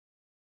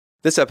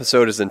This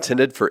episode is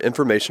intended for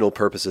informational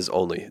purposes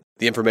only.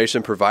 The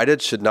information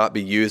provided should not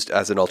be used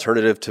as an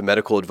alternative to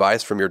medical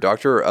advice from your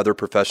doctor or other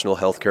professional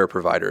healthcare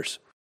providers.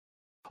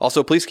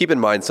 Also, please keep in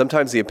mind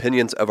sometimes the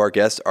opinions of our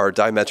guests are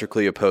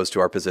diametrically opposed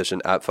to our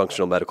position at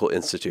Functional Medical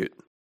Institute.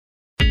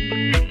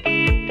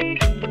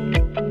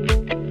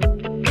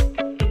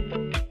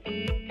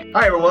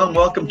 Hi, everyone.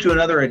 Welcome to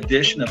another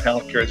edition of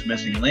Healthcare's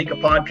Missing Link, a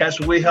podcast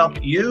where we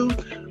help you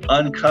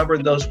uncover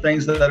those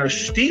things that are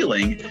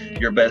stealing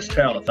your best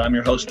health. I'm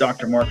your host,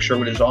 Dr. Mark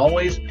Sherwood, as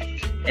always.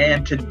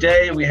 And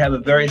today we have a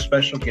very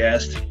special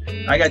guest.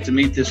 I got to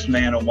meet this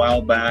man a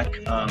while back,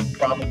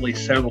 probably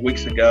several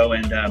weeks ago.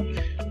 And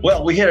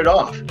we hit it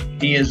off.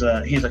 He's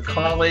a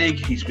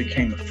colleague. He's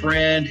became a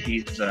friend.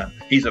 He's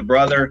a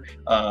brother.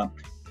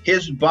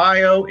 His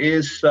bio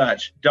is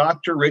such.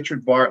 Dr.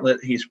 Richard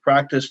Bartlett, he's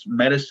practiced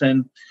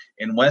medicine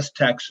in West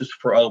Texas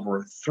for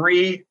over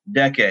 3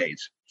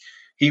 decades.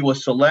 He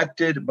was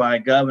selected by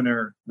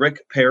Governor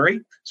Rick Perry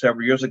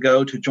several years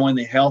ago to join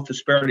the Health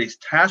Disparities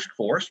Task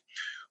Force,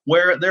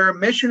 where their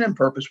mission and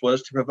purpose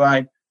was to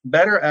provide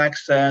better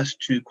access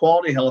to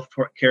quality health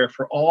care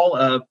for all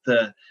of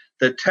the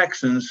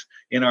Texans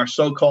in our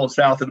so-called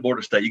south of the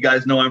border state. You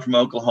guys know I'm from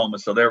Oklahoma,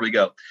 so there we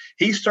go.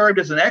 He served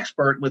as an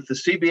expert with the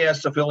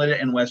CBS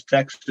affiliate in West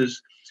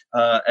Texas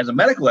as a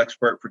medical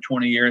expert for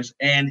 20 years,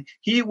 and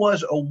he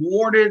was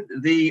awarded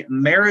the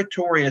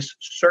Meritorious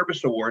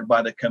Service Award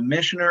by the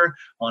Commissioner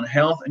on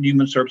Health and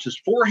Human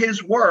Services for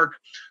his work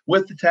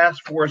with the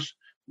task force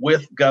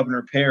with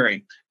Governor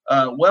Perry.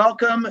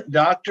 Welcome,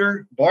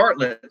 Dr.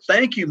 Bartlett.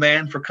 Thank you,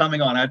 man, for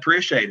coming on. I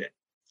appreciate it.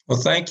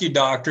 Well, thank you,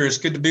 Doctor. It's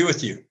good to be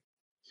with you.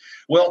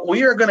 Well,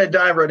 we are going to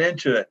dive right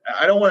into it.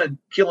 I don't want to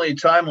kill any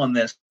time on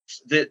this.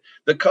 The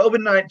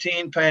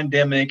COVID-19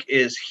 pandemic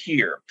is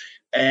here.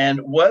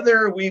 And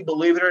whether we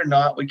believe it or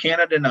not, we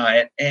cannot deny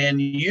it. And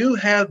you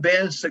have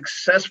been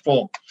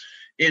successful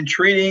in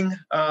treating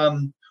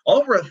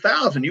over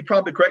 1,000, you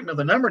probably correct me on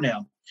the number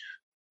now,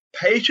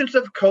 patients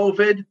of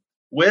COVID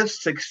with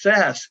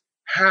success.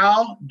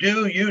 How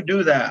do you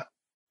do that?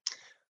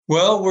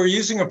 Well, we're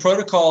using a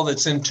protocol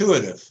that's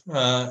intuitive.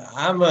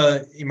 I'm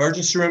an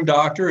emergency room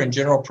doctor and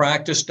general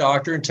practice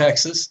doctor in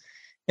Texas.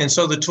 And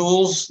so the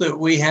tools that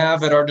we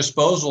have at our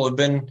disposal have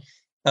been,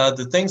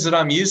 the things that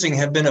I'm using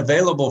have been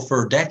available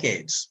for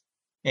decades.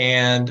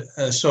 And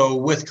so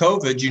with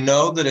COVID, you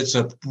know that it's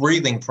a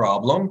breathing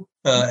problem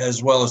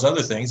as well as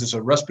other things. It's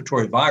a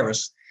respiratory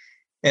virus.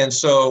 And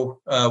so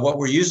what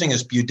we're using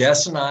is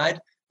budesonide,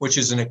 which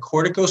is a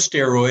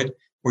corticosteroid.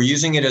 We're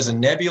using it as a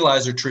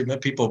nebulizer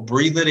treatment. People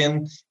breathe it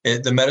in.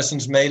 The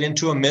medicine's made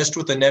into a mist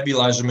with a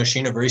nebulizer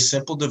machine, a very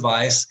simple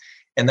device.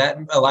 And that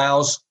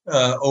allows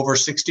over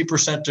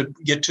 60% to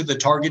get to the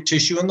target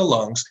tissue in the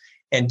lungs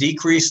and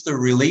decrease the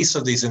release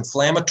of these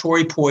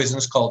inflammatory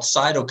poisons called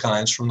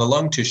cytokines from the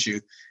lung tissue.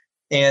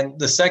 And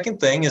the second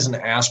thing is an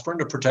aspirin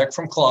to protect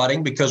from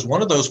clotting, because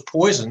one of those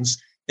poisons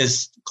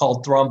is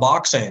called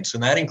thromboxanes,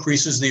 and that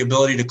increases the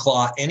ability to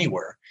clot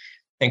anywhere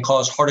and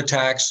cause heart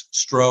attacks,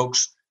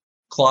 strokes,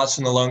 clots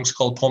in the lungs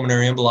called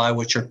pulmonary emboli,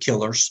 which are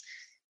killers.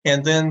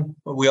 And then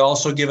we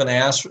also give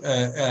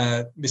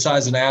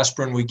besides an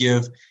aspirin, we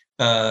give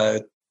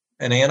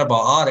an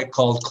antibiotic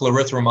called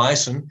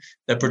clarithromycin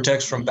that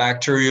protects from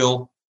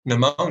bacterial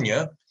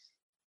pneumonia.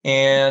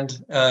 And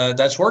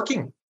that's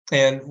working.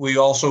 And we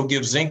also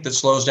give zinc that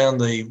slows down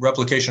the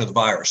replication of the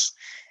virus.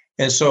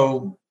 And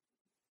so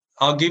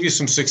I'll give you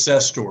some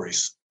success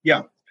stories.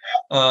 Yeah.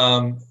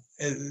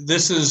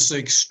 This is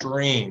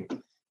extreme.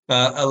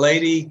 A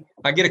lady,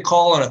 I get a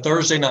call on a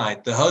Thursday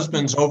night. The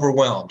husband's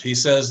overwhelmed. He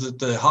says that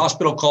the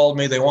hospital called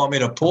me. They want me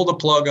to pull the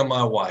plug on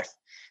my wife.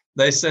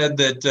 They said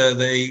that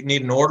they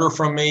need an order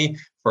from me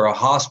for a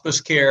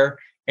hospice care,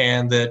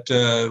 and that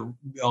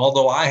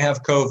although I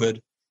have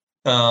COVID,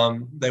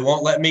 they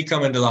won't let me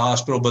come into the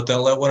hospital, but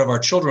they'll let one of our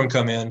children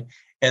come in,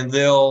 and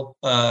they'll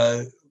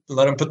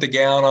let them put the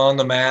gown on,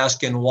 the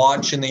mask, and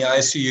watch in the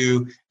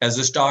ICU as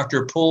this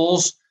doctor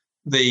pulls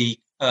the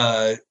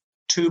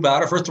tube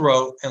out of her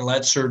throat and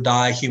lets her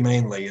die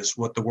humanely, is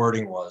what the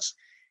wording was.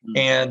 Mm-hmm.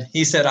 And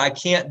he said, I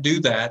can't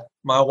do that.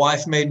 My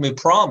wife made me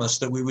promise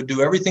that we would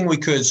do everything we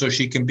could so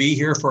she can be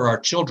here for our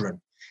children.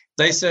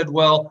 They said,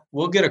 well,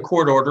 we'll get a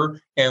court order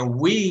and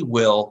we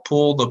will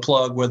pull the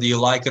plug whether you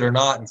like it or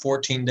not in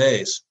 14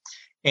 days.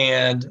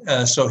 And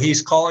so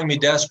he's calling me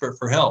desperate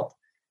for help.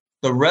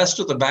 The rest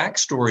of the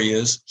backstory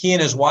is he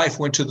and his wife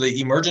went to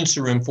the emergency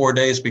room 4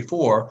 days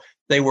before.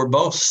 They were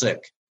both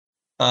sick.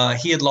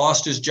 He had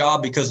lost his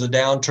job because of the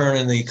downturn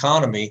in the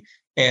economy,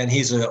 and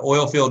he's an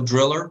oil field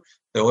driller.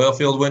 The oil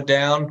field went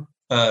down.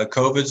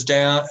 COVID's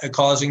down,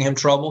 causing him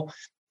trouble.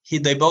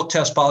 They both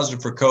test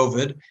positive for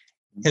COVID.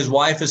 His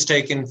wife is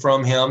taken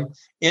from him,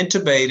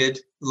 intubated.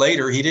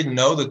 Later, he didn't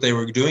know that they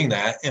were doing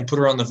that, and put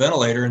her on the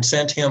ventilator and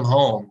sent him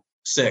home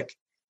sick.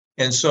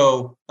 And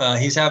so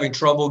he's having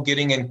trouble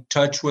getting in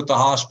touch with the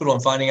hospital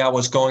and finding out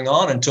what's going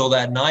on until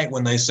that night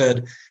when they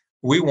said,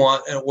 we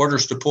want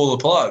orders to pull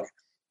the plug.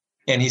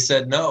 And he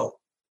said no.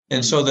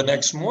 And so the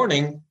next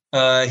morning,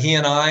 he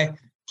and I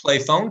play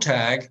phone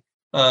tag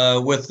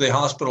with the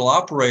hospital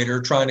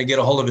operator trying to get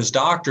a hold of his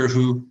doctor,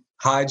 who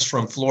hides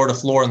from floor to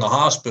floor in the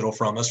hospital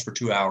from us for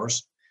 2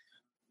 hours.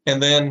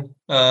 And then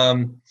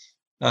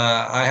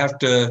I have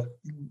to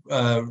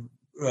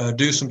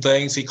do some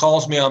things. He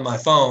calls me on my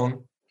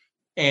phone,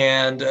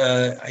 and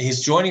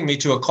he's joining me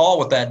to a call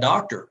with that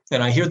doctor.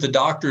 And I hear the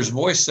doctor's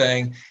voice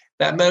saying,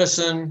 that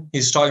medicine,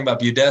 he's talking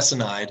about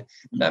budesonide,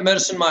 that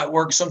medicine might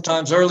work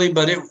sometimes early,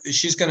 but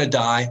she's going to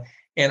die.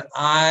 And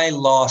I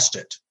lost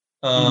it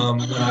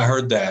when I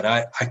heard that.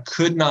 I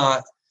could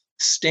not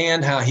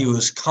stand how he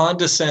was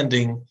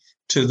condescending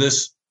to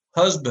this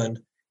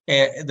husband,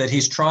 and that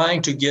he's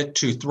trying to get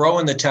to throw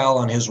in the towel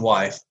on his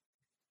wife.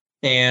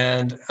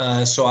 And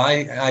so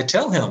I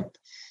tell him,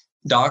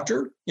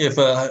 doctor, if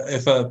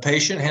a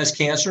patient has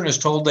cancer and is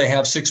told they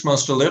have 6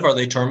 months to live, are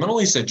they terminal?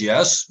 He said,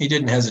 yes. He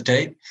didn't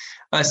hesitate.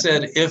 I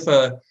said, if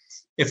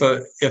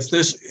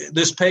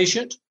this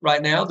patient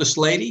right now, this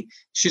lady,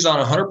 she's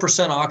on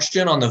 100%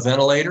 oxygen on the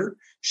ventilator.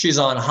 She's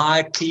on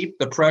high PEEP,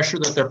 the pressure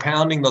that they're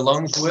pounding the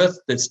lungs with,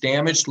 that's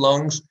damaged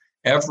lungs,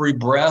 every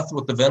breath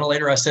with the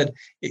ventilator. I said,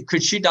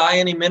 could she die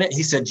any minute?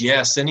 He said,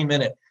 yes, any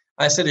minute.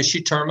 I said, is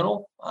she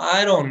terminal?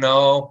 I don't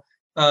know.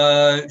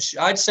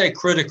 I'd say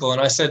critical.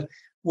 And I said,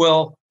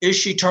 well, is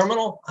she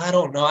terminal? I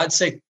don't know. I'd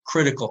say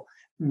critical.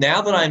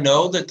 Now that I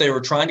know that they were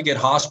trying to get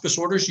hospice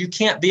orders, you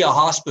can't be a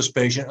hospice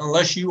patient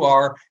unless you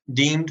are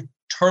deemed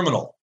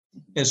terminal.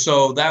 And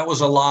so that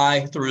was a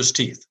lie through his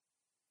teeth.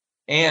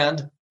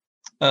 And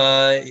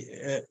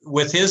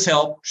with his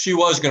help, she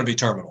was going to be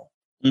terminal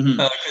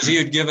because he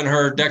had given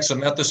her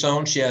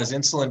dexamethasone. She has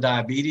insulin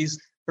diabetes.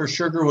 Her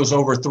sugar was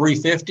over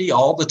 350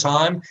 all the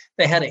time.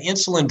 They had an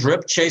insulin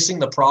drip chasing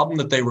the problem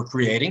that they were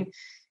creating.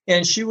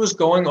 And she was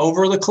going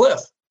over the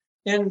cliff.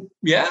 And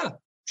yeah,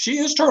 she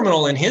is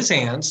terminal in his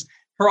hands.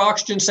 Her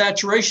oxygen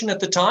saturation at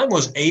the time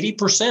was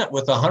 80%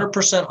 with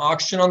 100%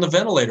 oxygen on the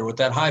ventilator with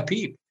that high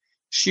PEEP.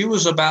 She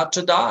was about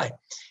to die.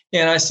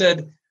 And I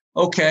said,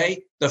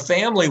 okay, the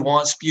family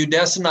wants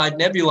budesonide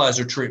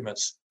nebulizer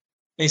treatments.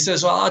 And he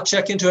says, well, I'll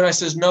check into it. I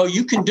says, no,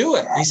 you can do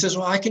it. And he says,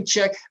 well, I can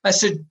check. I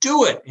said,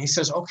 do it. And he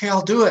says, okay,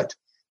 I'll do it.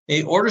 And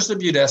he orders the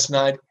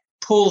budesonide,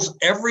 pulls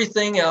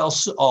everything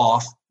else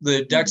off,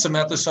 the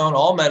dexamethasone,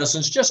 all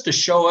medicines, just to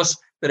show us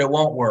that it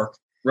won't work.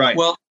 Right.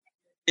 Well,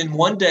 in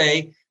one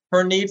day,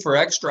 her need for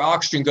extra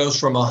oxygen goes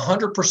from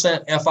 100%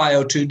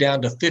 FiO2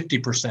 down to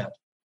 50%.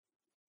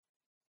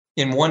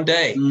 In one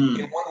day.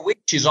 In 1 week,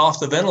 she's off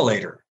the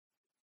ventilator.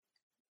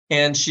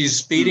 And she's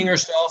feeding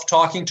herself,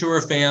 talking to her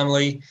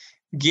family,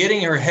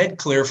 getting her head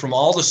clear from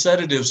all the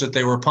sedatives that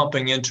they were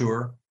pumping into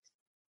her.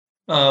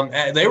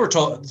 They were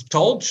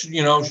told,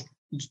 you know,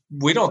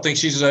 we don't think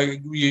she's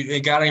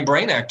got any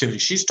brain activity.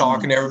 She's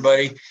talking to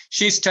everybody.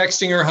 She's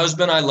texting her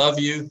husband, I love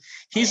you.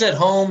 He's at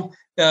home.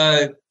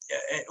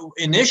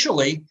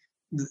 Initially,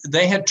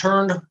 they had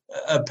turned,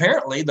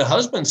 apparently, the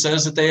husband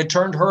says that they had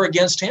turned her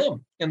against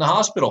him in the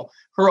hospital.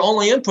 Her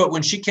only input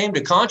when she came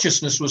to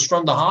consciousness was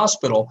from the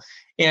hospital.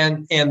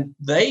 And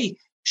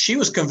she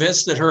was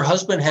convinced that her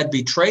husband had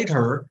betrayed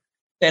her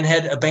and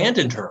had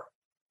abandoned her.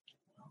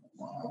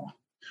 Wow.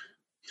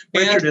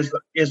 Richard,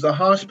 is the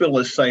hospital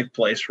a safe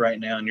place right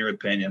now, in your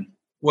opinion?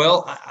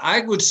 Well,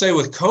 I would say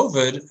with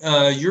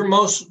COVID, your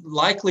most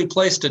likely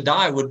place to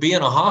die would be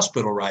in a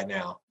hospital right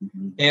now,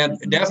 and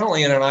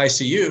definitely in an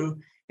ICU.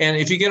 And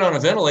if you get on a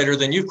ventilator,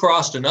 then you've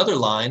crossed another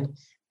line.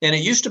 And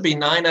it used to be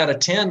 9 out of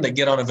 10 that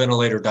get on a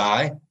ventilator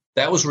die.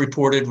 That was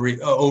reported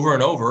over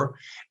and over.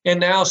 And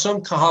now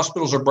some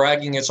hospitals are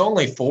bragging it's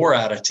only 4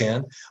 out of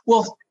 10.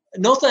 Well,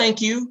 no,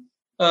 thank you.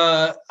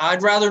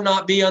 I'd rather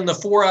not be on the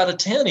 4 out of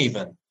 10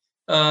 even.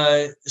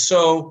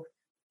 So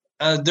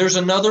there's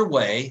another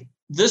way.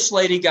 This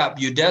lady got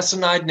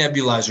budesonide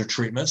nebulizer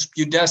treatments.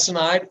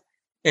 Budesonide,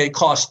 it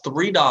cost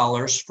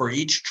 $3 for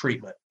each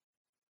treatment.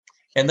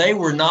 And they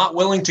were not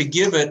willing to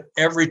give it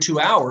every 2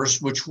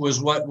 hours, which was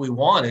what we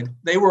wanted.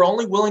 They were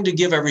only willing to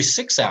give every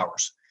 6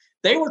 hours.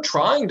 They were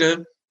trying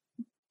to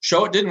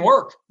show it didn't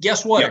work.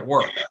 Guess what? It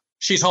worked.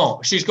 She's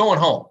home. She's going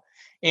home.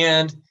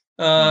 And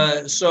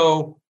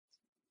so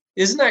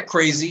isn't that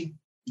crazy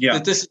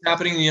that this is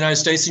happening in the United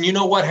States? And you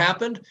know what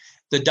happened?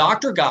 The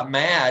doctor got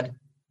mad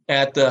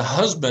at the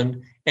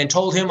husband and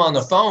told him on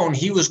the phone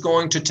he was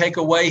going to take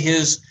away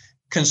his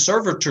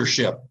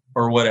conservatorship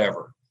or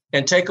whatever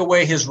and take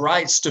away his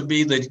rights to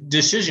be the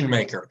decision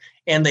maker.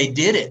 And they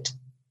did it.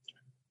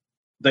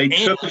 They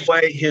took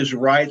away his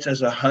rights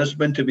as a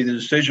husband to be the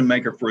decision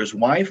maker for his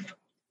wife?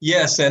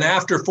 Yes, and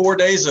after 4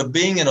 days of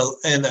being in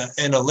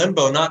a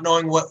limbo, not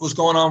knowing what was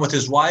going on with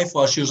his wife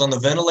while she was on the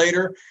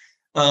ventilator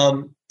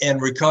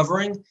and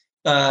recovering,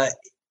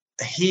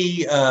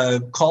 he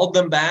called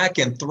them back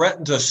and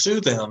threatened to sue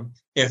them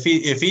if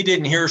he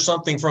didn't hear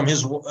something from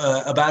his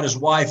about his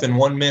wife in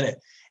 1 minute.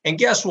 And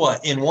guess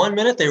what? In 1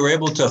 minute, they were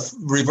able to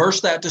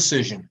reverse that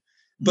decision.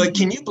 But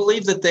can you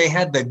believe that they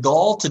had the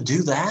gall to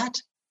do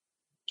that?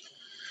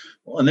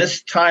 Well, in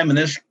this time,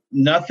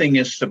 nothing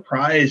is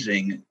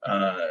surprising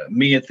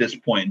me at this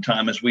point in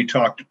time as we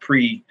talked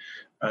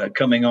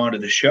coming onto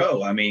the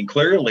show. I mean,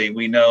 clearly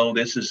we know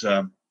this is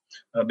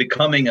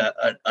becoming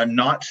a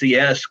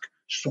Nazi-esque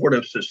sort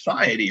of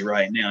society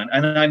right now.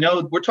 And I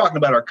know we're talking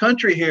about our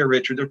country here,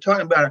 Richard. They're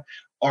talking about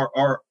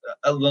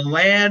the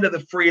land of the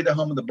free, the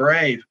home of the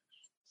brave.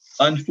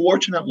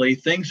 Unfortunately,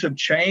 things have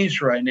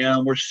changed right now,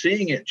 and we're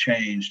seeing it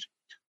changed.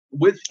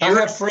 I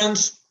have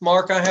friends,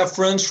 Mark. I have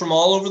friends from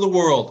all over the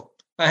world.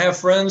 I have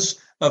friends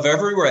of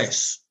every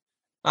race.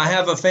 I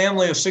have a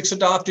family of 6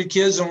 adopted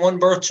kids and 1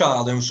 birth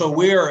child. And so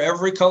we are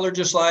every color,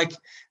 just like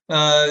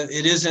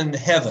it is in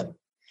heaven.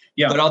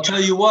 Yeah. But I'll tell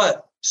you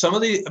what,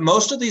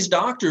 most of these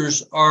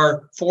doctors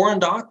are foreign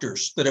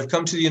doctors that have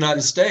come to the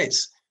United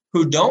States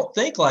who don't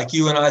think like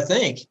you and I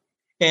think.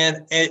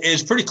 And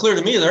it's pretty clear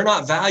to me they're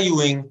not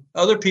valuing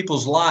other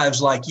people's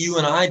lives like you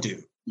and I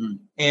do. Mm.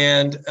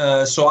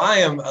 And so I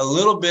am a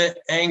little bit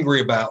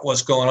angry about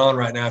what's going on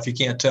right now, if you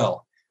can't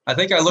tell. I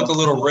think I look a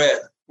little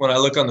red when I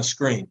look on the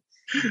screen.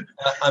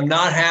 I'm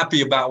not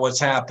happy about what's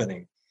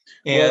happening.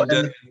 And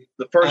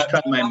the first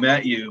time I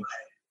met you,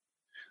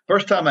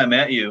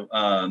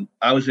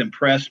 I was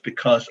impressed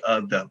because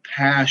of the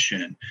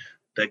passion,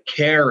 the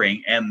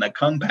caring, and the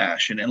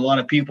compassion. And a lot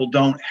of people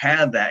don't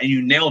have that. And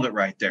you nailed it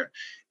right there.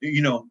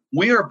 You know,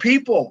 we are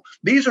people.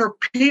 These are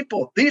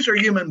people. These are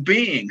human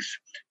beings.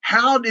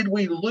 How did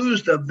we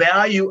lose the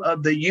value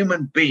of the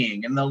human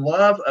being and the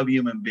love of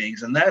human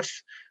beings? And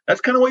that's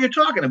kind of what you're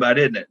talking about,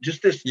 isn't it?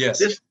 Just this. Yes.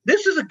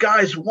 This is a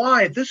guy's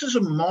wife. This is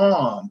a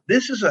mom.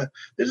 This is a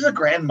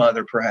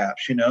grandmother,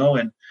 perhaps. You know,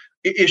 and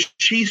is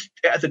she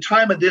at the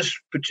time of this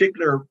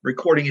particular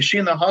recording? Is she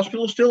in the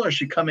hospital still, or is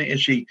she coming?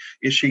 Is she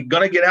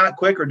going to get out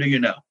quick, or do you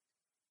know?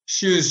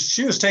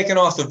 She was taken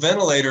off the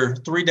ventilator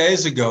 3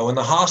 days ago, and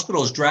the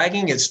hospital is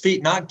dragging its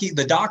feet.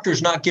 The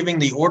doctor's not giving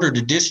the order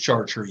to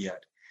discharge her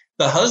yet.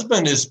 The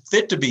husband is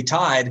fit to be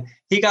tied.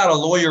 He got a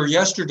lawyer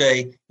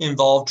yesterday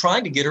involved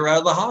trying to get her out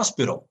of the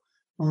hospital.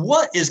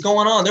 What is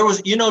going on? There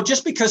was,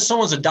 just because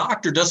someone's a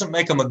doctor doesn't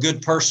make them a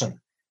good person.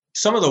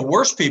 Some of the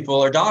worst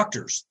people are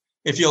doctors.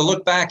 If you'll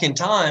look back in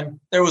time,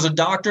 there was a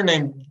doctor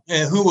named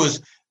who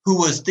was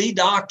the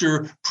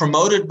doctor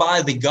promoted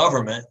by the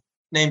government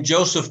named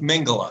Joseph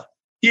Mengele.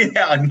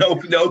 Yeah,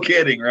 no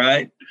kidding,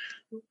 right?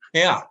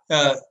 Yeah.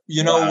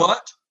 You know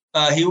what?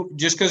 He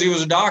just because he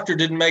was a doctor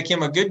didn't make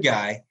him a good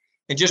guy.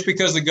 And just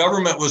because the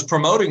government was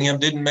promoting him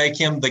didn't make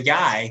him the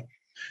guy.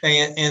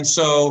 And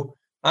so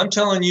I'm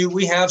telling you,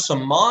 we have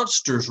some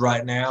monsters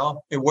right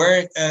now.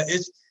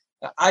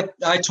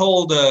 I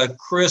told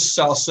Chris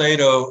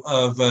Salcedo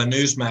of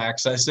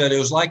Newsmax, I said it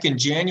was like in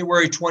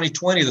January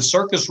 2020, the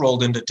circus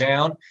rolled into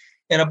town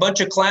and a bunch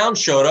of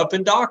clowns showed up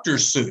in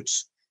doctor's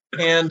suits.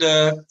 And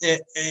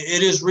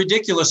it is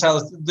ridiculous how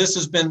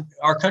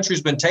our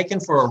country's been taken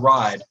for a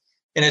ride.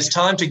 And it's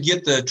time to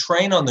get the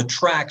train on the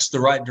tracks the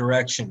right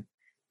direction.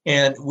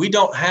 And we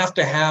don't have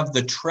to have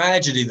the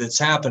tragedy that's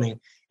happening.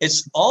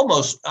 It's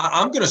almost,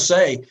 I'm going to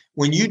say,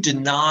 when you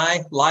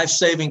deny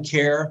life-saving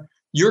care,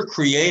 you're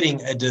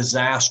creating a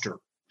disaster.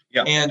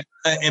 Yeah. And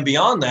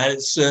beyond that,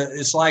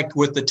 it's like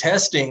with the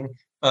testing,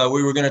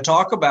 we were going to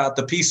talk about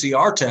the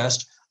PCR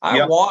test.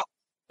 I watched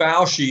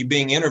Fauci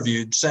being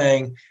interviewed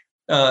saying,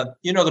 the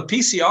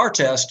PCR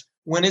test,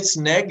 when it's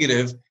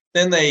negative,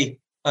 then they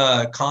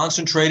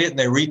concentrate it and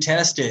they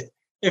retest it.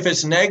 If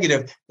it's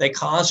negative, they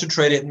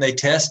concentrate it and they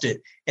test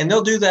it. And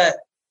they'll do that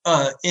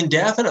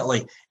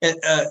indefinitely.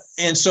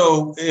 And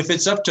so if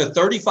it's up to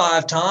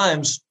 35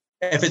 times,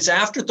 if it's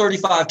after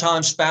 35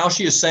 times,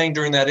 Fauci is saying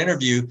during that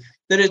interview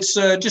that it's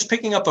just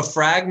picking up a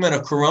fragment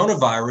of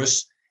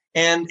coronavirus.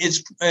 And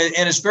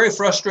it's very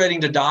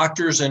frustrating to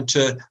doctors and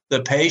to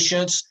the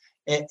patients.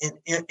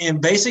 And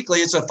basically,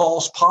 it's a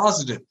false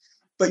positive.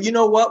 But you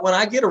know what? When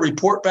I get a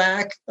report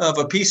back of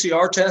a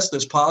PCR test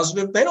that's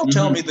positive, they don't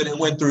tell me that it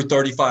went through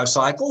 35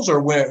 cycles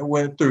or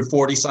went through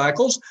 40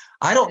 cycles.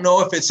 I don't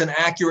know if it's an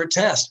accurate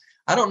test.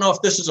 I don't know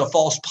if this is a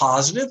false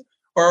positive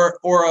or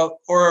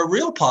a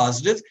real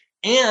positive,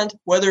 and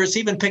whether it's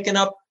even picking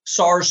up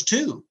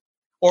SARS-2,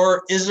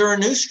 or is there a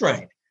new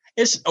strain?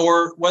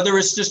 Or whether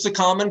it's just a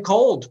common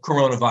cold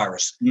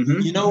coronavirus. Mm-hmm.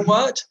 You know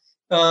what?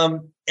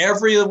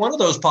 Every one of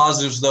those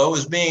positives, though,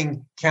 is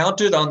being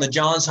counted on the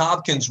Johns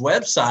Hopkins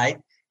website.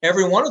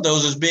 Every one of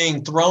those is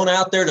being thrown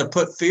out there to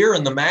put fear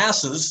in the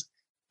masses.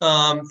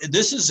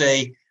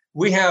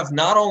 We have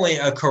not only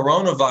a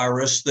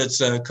coronavirus that's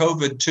a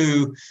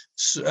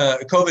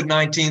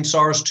COVID-19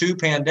 SARS-2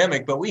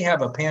 pandemic, but we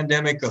have a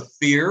pandemic of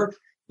fear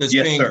that's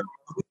sir.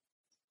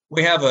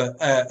 We have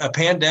a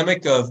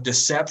pandemic of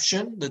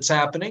deception that's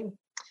happening.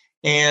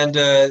 And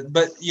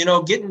but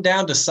getting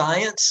down to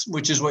science,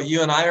 which is what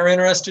you and I are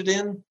interested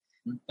in,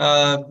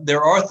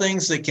 there are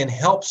things that can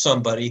help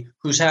somebody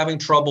who's having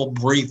trouble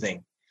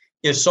breathing.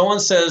 If someone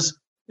says,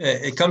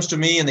 it comes to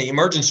me in the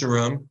emergency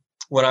room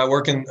when I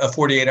work in a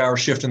 48-hour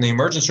shift in the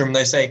emergency room,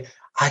 they say,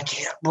 I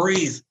can't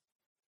breathe.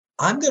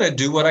 I'm going to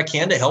do what I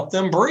can to help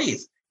them breathe.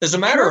 As a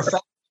matter of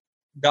fact,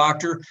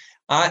 doctor,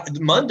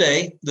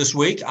 Monday this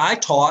week, I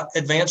taught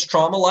advanced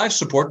trauma life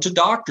support to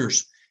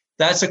doctors.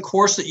 That's a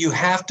course that you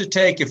have to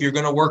take if you're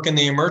going to work in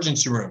the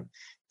emergency room.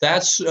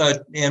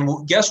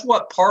 And guess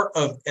what part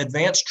of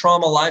advanced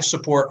trauma life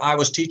support I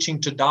was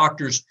teaching to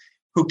doctors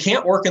who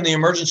can't work in the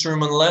emergency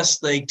room unless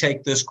they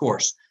take this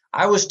course?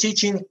 I was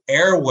teaching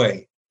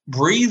airway,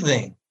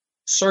 breathing,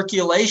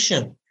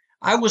 circulation.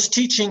 I was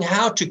teaching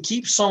how to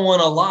keep someone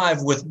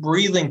alive with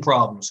breathing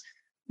problems.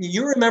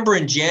 You remember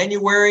in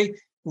January,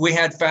 we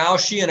had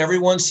Fauci and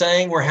everyone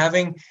saying we're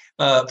having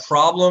a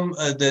problem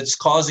that's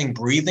causing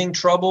breathing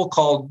trouble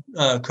called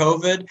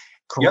COVID,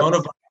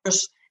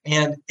 coronavirus,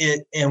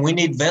 and we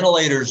need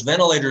ventilators.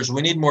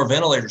 We need more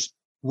ventilators.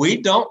 We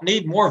don't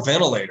need more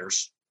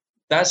ventilators.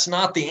 That's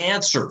not the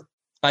answer.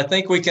 I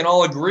think we can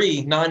all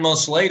agree 9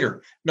 months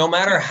later, no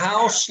matter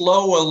how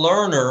slow a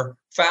learner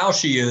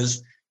Fauci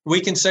is,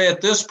 we can say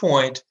at this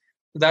point,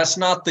 that's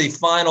not the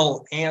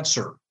final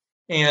answer.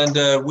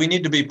 And we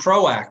need to be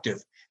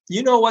proactive.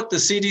 You know what the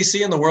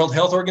CDC and the World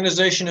Health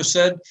Organization have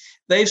said?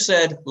 They've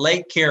said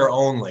late care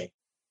only.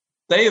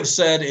 They have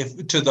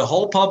said to the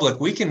whole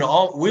public,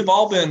 we've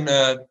all been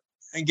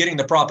getting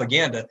the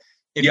propaganda.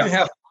 If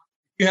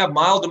you have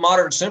mild to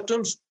moderate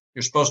symptoms,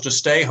 you're supposed to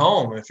stay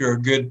home if you're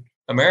a good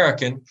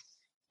American,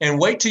 and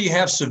wait till you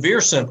have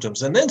severe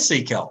symptoms and then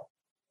seek help.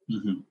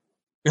 Mm-hmm.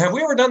 Have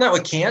we ever done that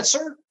with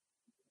cancer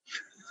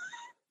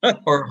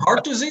or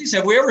heart disease?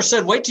 Have we ever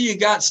said, wait till you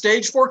got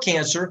stage 4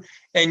 cancer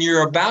and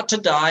you're about to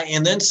die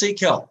and then seek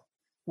help?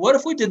 What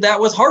if we did that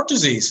with heart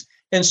disease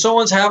and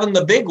someone's having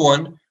the big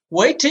one?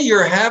 Wait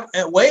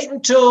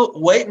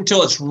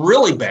until it's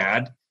really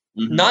bad,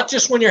 mm-hmm. not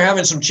just when you're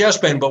having some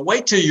chest pain, but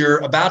wait till you're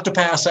about to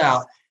pass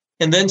out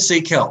and then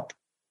seek help.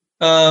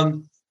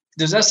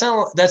 Does that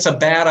sound? That's a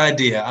bad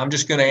idea. I'm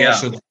just going to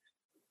answer that.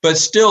 But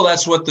still,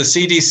 that's what the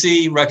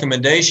CDC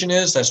recommendation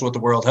is. That's what the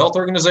World Health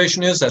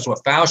Organization is. That's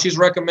what Fauci's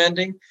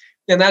recommending.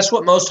 And that's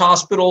what most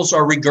hospitals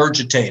are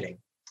regurgitating.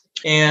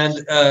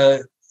 And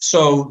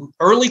so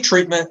early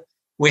treatment,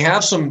 we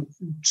have some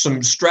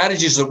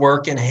strategies that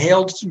work.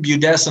 Inhaled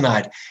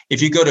budesonide.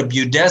 If you go to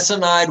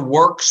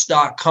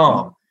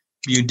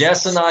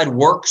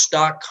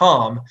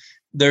budesonideworks.com,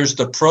 there's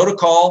the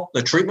protocol,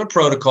 the treatment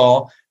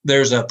protocol.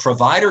 There's a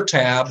provider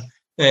tab.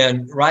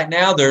 And right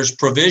now there's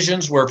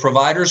provisions where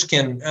providers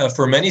can,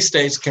 for many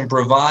states, can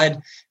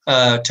provide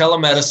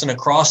telemedicine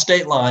across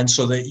state lines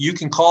so that you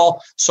can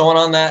call someone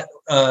on that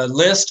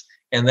list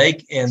and they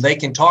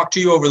can talk to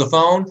you over the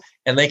phone,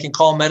 and they can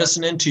call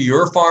medicine into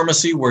your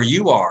pharmacy where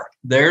you are.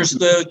 There's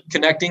the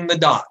connecting the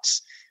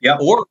dots. Yep.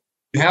 Or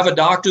you have a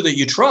doctor that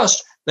you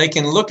trust, they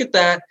can look at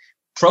that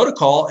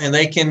protocol and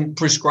they can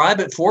prescribe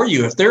it for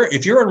you.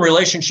 If you're in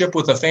relationship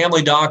with a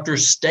family doctor,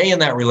 stay in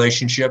that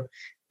relationship.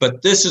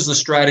 But this is the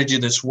strategy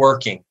that's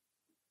working.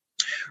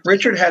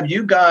 Richard, have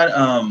you got,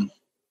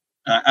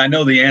 I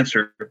know the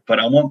answer, but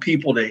I want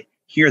people to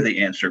hear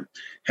the answer.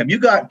 Have you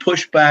got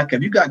pushback?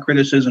 Have you got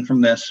criticism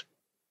from this?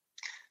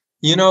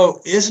 You know,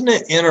 isn't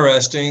it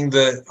interesting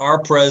that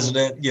our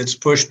president gets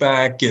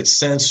pushback, gets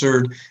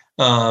censored,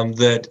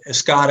 that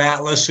Scott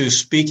Atlas, who's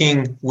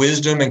speaking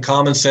wisdom and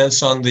common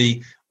sense on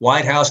the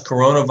White House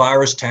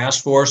Coronavirus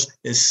Task Force,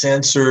 is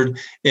censored,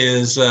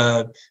 is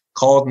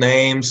called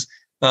names.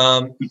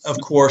 Of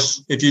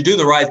course, if you do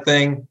the right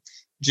thing,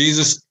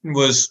 Jesus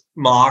was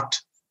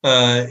mocked,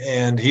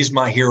 and he's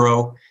my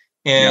hero.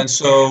 And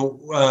so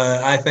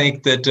I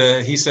think that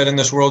he said, in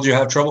this world you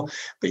have trouble.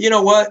 But you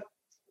know what?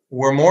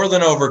 We're more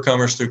than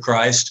overcomers through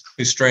Christ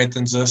who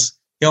strengthens us.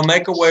 He'll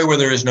make a way where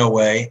there is no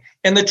way,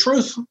 and the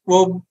truth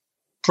will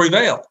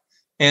prevail.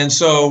 And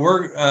so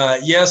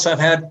yes, I've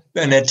had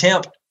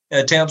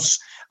attempts.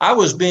 I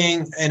was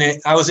in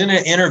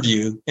an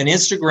interview, an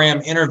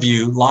Instagram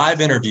interview, live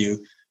interview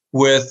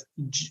with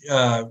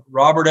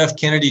Robert F.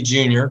 Kennedy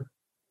Jr.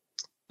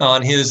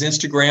 on his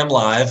Instagram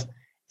Live.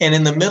 And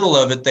in the middle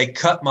of it, they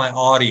cut my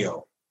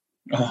audio.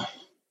 Oh.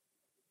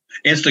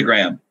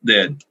 Instagram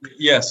did.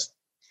 Yes.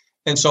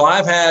 And so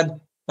I've had,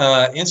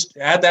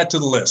 add that to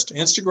the list.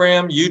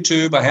 Instagram,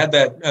 YouTube, I had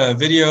that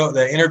video,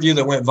 the interview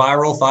that went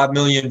viral, 5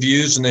 million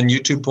views, and then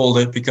YouTube pulled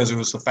it because it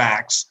was the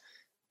facts.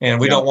 And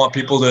we don't want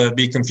people to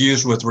be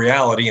confused with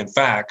reality and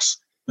facts.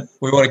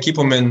 We want to keep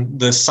them in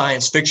the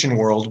science fiction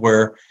world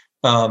where,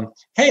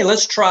 hey,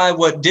 let's try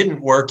what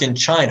didn't work in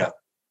China.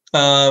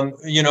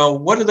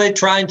 What did they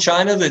try in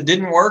China that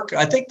didn't work?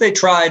 I think they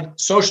tried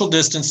social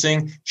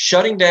distancing,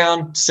 shutting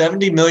down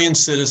 70 million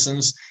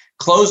citizens,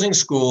 closing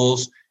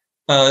schools.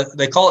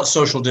 They call it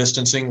social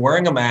distancing,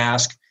 wearing a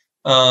mask,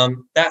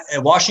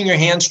 washing your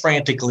hands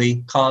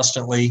frantically,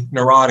 constantly,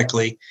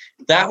 neurotically.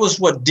 That was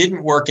what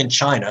didn't work in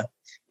China.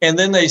 And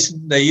then they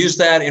used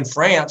that in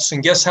France.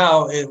 And guess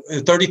how?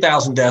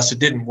 30,000 deaths, it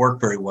didn't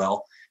work very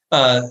well.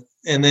 And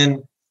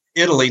then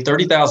Italy,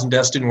 30,000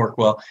 deaths didn't work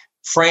well.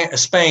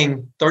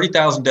 Spain,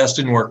 30,000 deaths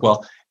didn't work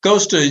well.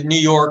 Goes to New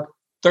York,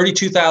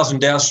 32,000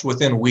 deaths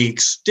within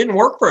weeks. Didn't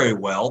work very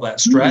well, that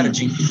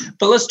strategy.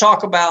 But let's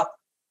talk about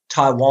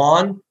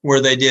Taiwan,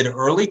 where they did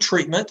early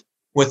treatment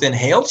with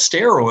inhaled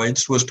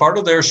steroids was part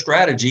of their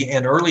strategy,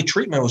 and early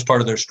treatment was part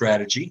of their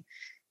strategy.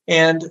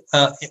 And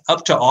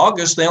up to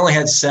August, they only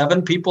had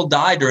 7 people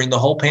die during the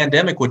whole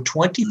pandemic with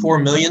 24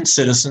 million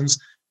citizens,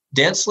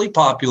 densely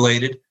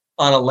populated,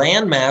 on a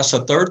landmass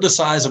a third the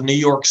size of New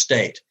York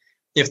State.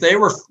 If they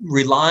were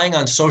relying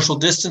on social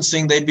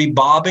distancing, they'd be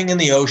bobbing in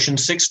the ocean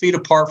 6 feet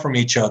apart from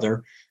each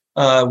other,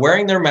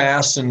 wearing their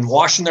masks and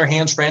washing their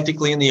hands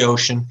frantically in the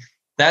ocean.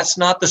 That's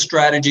not the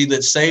strategy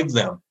that saved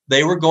them.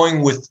 They were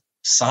going with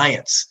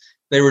science.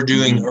 They were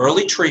doing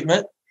early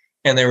treatment,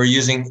 and they were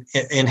using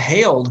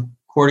inhaled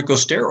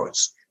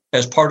corticosteroids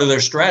as part of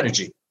their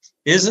strategy.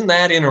 Isn't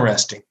that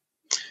interesting?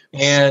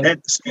 And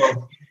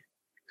so,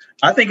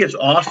 I think it's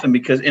awesome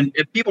because, and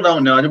if people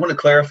don't know, I just want to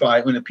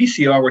clarify, when the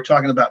PCR, we're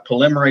talking about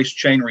polymerase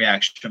chain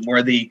reaction,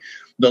 where the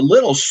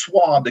little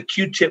swab, the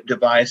Q-tip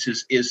device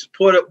is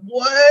put up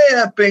way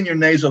up in your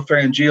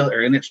nasopharyngeal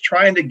area, and it's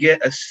trying to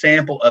get a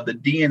sample of the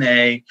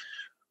DNA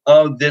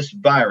of this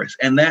virus.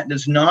 And that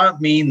does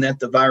not mean that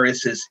the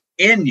virus is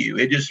in you.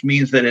 It just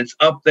means that it's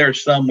up there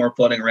somewhere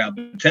floating around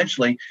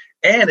potentially.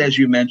 And as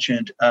you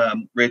mentioned,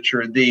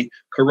 Richard, the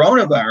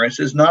coronavirus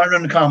is not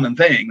an uncommon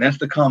thing. That's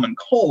the common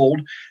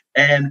cold.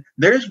 And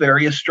there's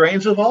various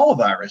strains of all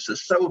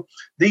viruses. So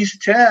these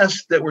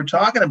tests that we're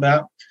talking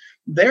about,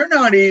 they're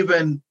not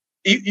even,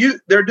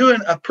 they're doing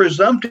a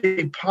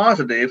presumptive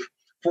positive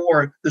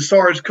for the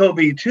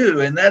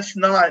SARS-CoV-2. And that's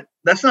not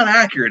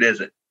accurate, is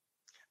it?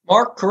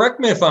 Mark, correct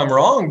me if I'm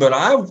wrong, but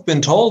I've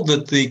been told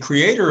that the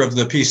creator of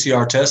the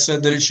PCR test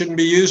said that it shouldn't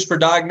be used for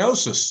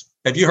diagnosis.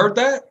 Have you heard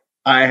that?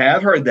 I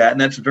have heard that,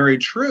 and that's very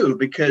true,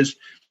 because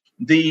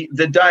the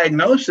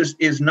diagnosis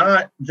is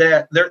not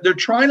that they're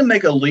trying to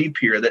make a leap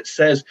here that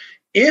says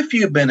if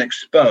you've been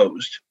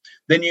exposed,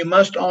 then you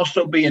must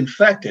also be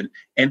infected.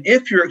 And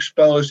if you're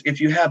exposed,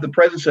 if you have the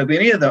presence of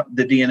any of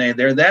the DNA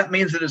there, that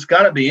means that it's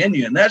got to be in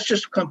you. And that's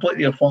just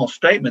completely a false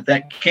statement.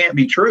 That can't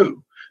be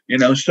true.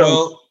 So.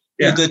 Well,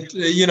 yeah.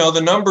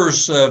 The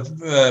numbers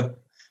that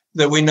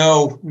we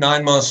know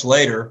 9 months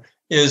later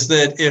is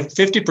that if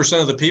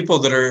 50% of the people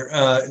that are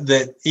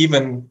that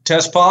even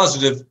test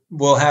positive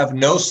will have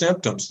no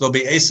symptoms, they'll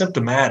be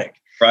asymptomatic.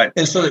 Right.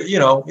 And so,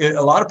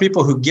 a lot of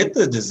people who get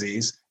the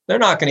disease, they're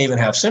not going to even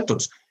have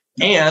symptoms.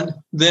 And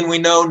then we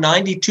know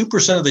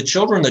 92% of the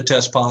children that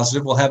test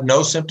positive will have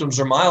no symptoms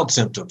or mild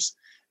symptoms.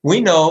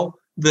 We know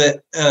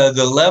that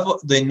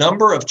the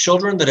number of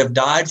children that have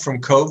died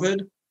from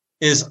COVID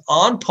is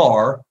on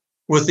par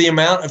with the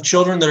amount of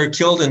children that are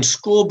killed in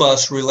school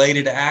bus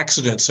related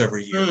accidents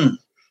every year.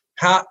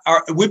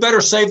 We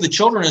better save the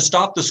children and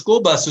stop the school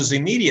buses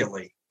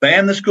immediately.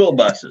 Ban the school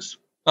buses.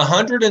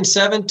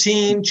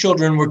 117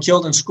 children were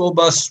killed in school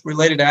bus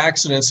related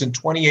accidents in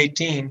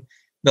 2018,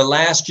 the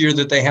last year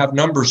that they have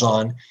numbers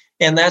on.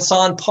 And that's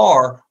on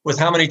par with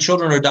how many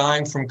children are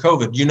dying from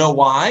COVID. You know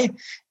why?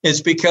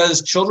 It's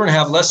because children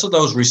have less of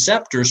those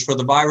receptors for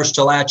the virus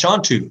to latch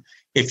onto.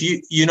 If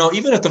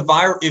even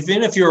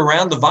if you're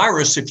around the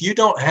virus, if you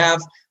don't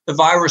have the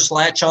virus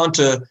latch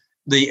onto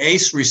the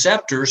ACE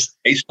receptors,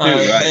 then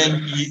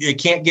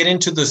it can't get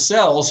into the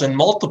cells and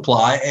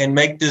multiply and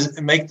make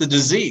the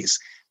disease.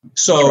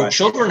 So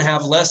children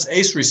have less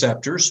ACE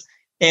receptors,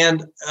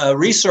 and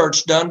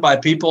research done by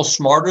people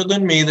smarter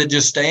than me that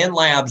just stay in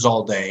labs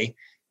all day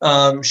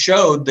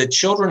showed that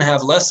children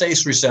have less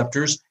ACE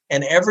receptors,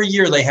 and every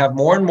year they have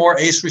more and more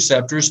ACE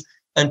receptors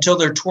until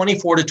they're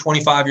 24 to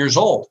 25 years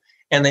old.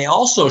 And they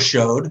also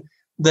showed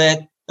that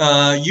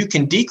you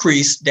can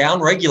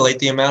downregulate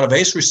the amount of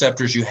ACE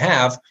receptors you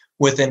have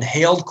with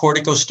inhaled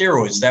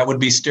corticosteroids. That would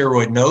be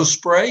steroid nose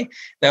spray.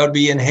 That would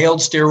be inhaled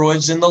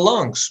steroids in the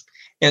lungs.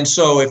 And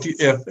so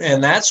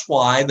and that's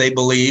why they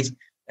believe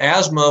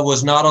asthma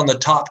was not on the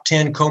top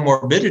 10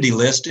 comorbidity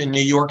list in New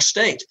York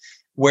State,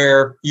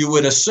 where you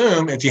would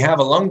assume if you have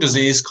a lung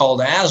disease called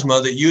asthma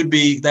that you'd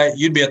be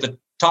at the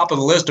top of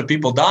the list of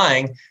people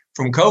dying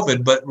from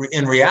COVID. But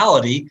in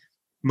reality,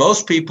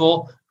 most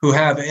people who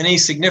have any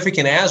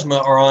significant asthma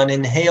are on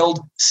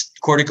inhaled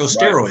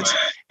corticosteroids,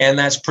 and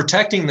that's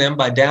protecting them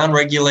by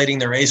downregulating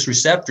their ACE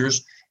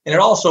receptors. And it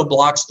also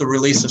blocks the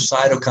release of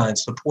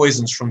cytokines, the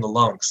poisons from the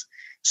lungs.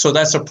 So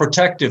that's a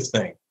protective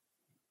thing.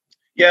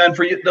 Yeah, and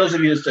for those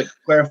of you, just to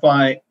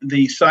clarify,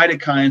 the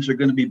cytokines are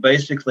going to be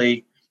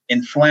basically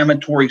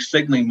inflammatory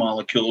signaling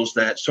molecules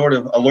that sort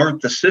of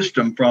alert the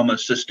system from a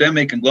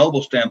systemic and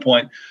global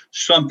standpoint,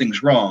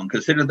 something's wrong.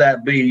 Consider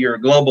that be your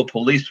global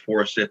police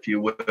force, if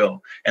you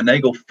will, and they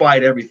go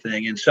fight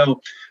everything. And so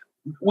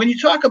when you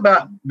talk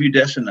about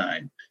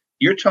budesonide,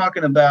 you're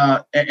talking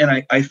about,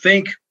 and I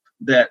think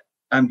that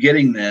I'm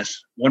getting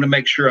this, want to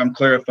make sure I'm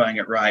clarifying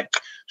it right.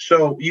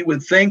 So you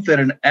would think that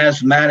an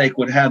asthmatic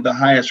would have the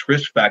highest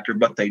risk factor,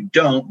 but they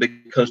don't,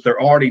 because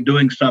they're already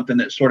doing something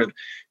that sort of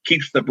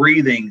keeps the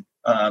breathing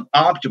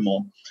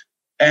optimal.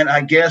 And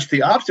I guess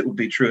the opposite would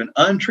be true. An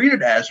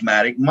untreated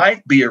asthmatic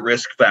might be a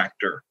risk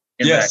factor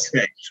in that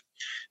case.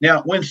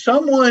 Now, when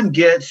someone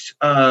gets,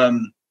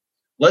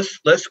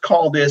 let's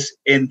call this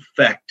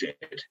infected,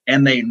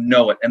 and they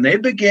know it, and they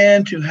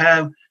begin to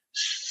have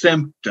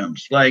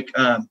symptoms like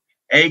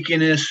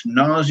achiness,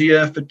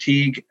 nausea,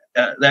 fatigue,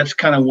 That's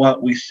kind of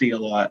what we see a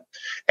lot.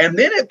 And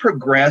then it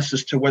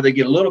progresses to where they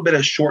get a little bit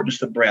of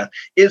shortness of breath.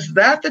 Is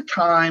that the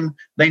time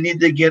they need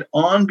to get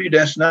on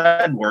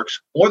budesonide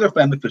works or their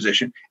family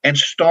physician and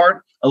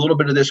start a little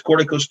bit of this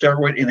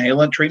corticosteroid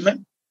inhalant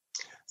treatment?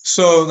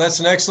 So that's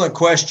an excellent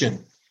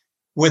question.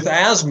 With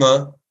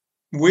asthma,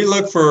 we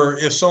look for,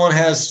 if someone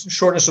has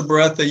shortness of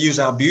breath, they use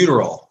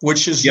albuterol,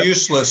 which is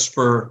useless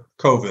for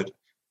COVID.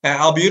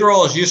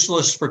 Albuterol is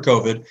useless for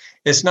COVID.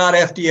 It's not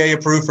FDA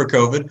approved for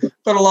COVID,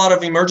 but a lot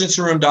of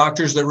emergency room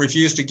doctors that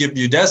refuse to give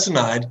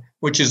budesonide,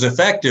 which is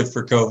effective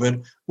for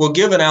COVID, will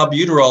give an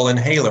albuterol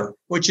inhaler,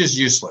 which is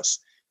useless.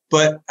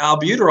 But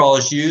albuterol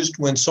is used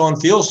when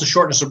someone feels the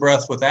shortness of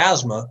breath with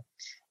asthma.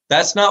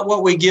 That's not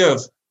what we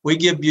give. We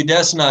give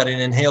budesonide, an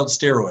inhaled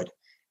steroid.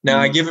 Now,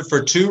 I give it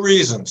for two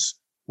reasons.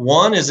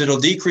 One is it'll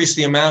decrease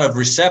the amount of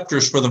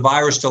receptors for the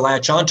virus to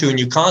latch onto, and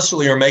you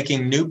constantly are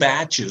making new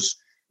batches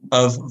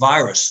of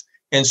virus.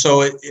 And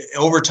so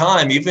over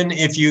time, even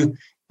if you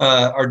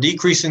are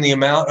decreasing the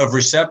amount of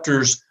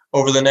receptors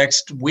over the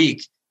next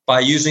week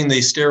by using the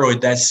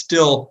steroid, that's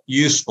still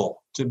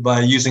useful by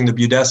using the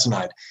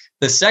budesonide.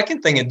 The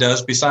second thing it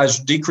does, besides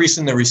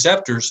decreasing the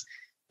receptors,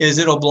 is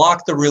it'll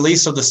block the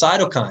release of the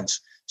cytokines.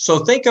 So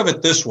think of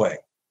it this way.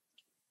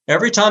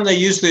 Every time they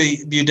use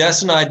the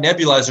budesonide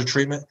nebulizer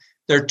treatment,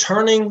 they're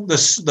turning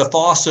the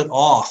faucet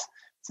off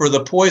for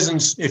the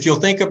poisons. If you'll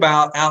think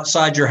about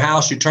outside your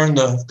house, you turn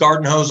the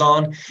garden hose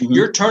on,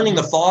 you're turning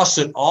the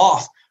faucet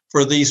off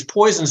for these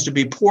poisons to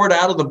be poured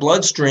out of the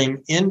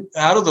bloodstream,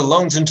 out of the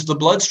lungs into the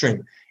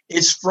bloodstream.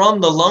 It's from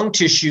the lung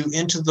tissue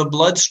into the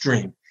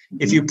bloodstream.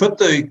 If you put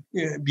the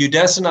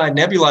budesonide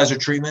nebulizer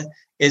treatment,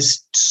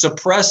 it's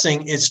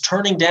suppressing, it's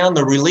turning down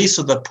the release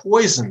of the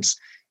poisons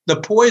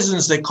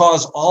that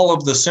cause all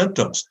of the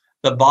symptoms,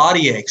 the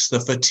body aches, the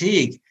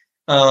fatigue.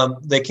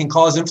 They can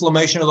cause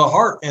inflammation of the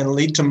heart and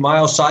lead to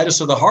myositis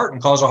of the heart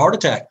and cause a heart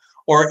attack,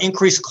 or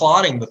increased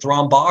clotting, the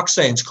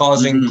thromboxanes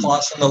causing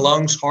clots in the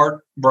lungs,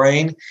 heart,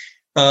 brain,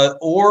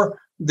 or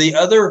the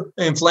other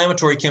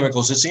inflammatory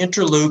chemicals. It's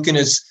interleukin.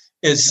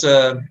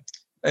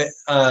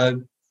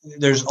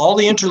 There's all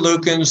the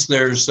interleukins.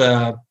 There's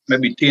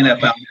maybe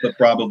TNF alpha,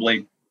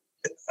 probably.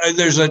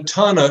 There's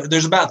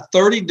about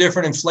 30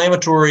 different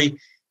inflammatory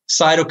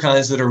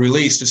cytokines that are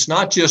released. It's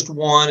not just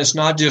one, it's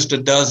not just a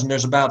dozen,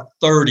 there's about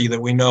 30 that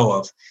we know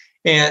of.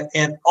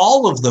 And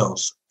all of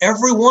those,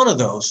 every one of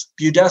those,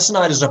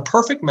 budesonide is a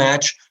perfect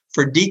match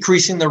for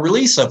decreasing the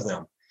release of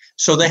them.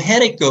 So the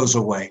headache goes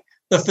away,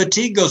 the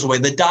fatigue goes away,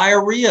 the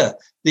diarrhea,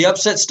 the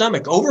upset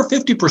stomach. Over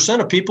 50%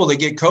 of people that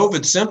get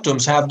COVID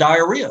symptoms have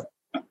diarrhea.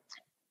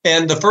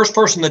 And the first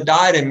person that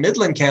died in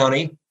Midland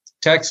County,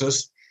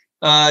 Texas,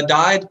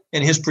 died,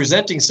 and his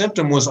presenting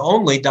symptom was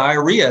only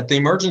diarrhea at the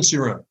emergency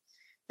room.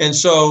 And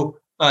so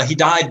he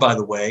died, by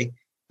the way.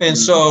 And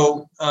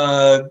so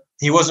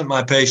he wasn't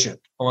my patient.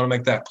 I want to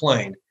make that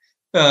plain.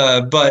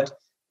 But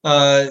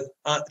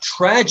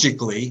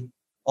tragically,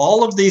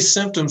 all of these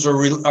symptoms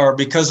are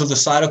because of the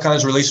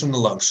cytokines released from the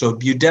lungs. So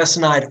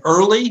budesonide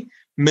early,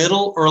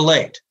 middle, or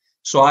late.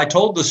 So I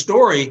told the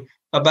story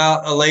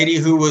about a lady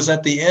who was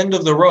at the end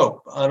of the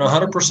rope on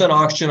 100%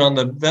 oxygen on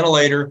the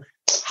ventilator,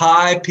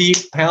 high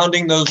peak,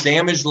 pounding those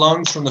damaged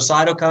lungs from the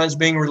cytokines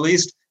being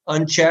released,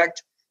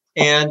 unchecked.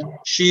 And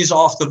she's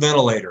off the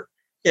ventilator.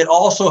 It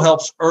also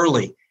helps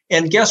early.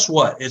 And guess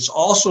what? It's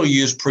also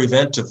used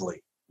preventively.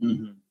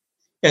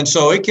 And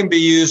so it can be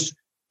used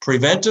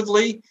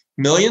preventively.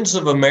 Millions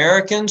of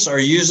Americans are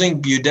using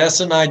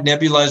budesonide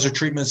nebulizer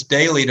treatments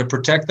daily to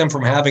protect them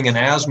from having an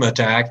asthma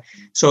attack.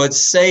 So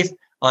it's safe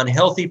on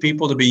healthy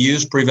people to be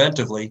used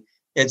preventively.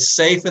 It's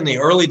safe in the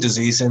early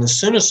disease. And as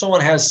soon as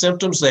someone has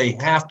symptoms, they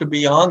have to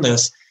be on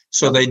this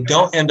so they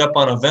don't end up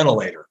on a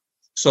ventilator,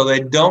 so they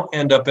don't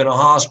end up in a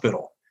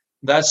hospital.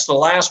 That's the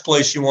last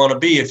place you want to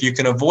be. If you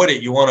can avoid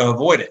it, you want to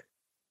avoid it.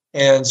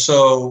 And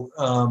so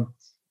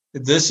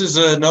this is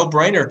a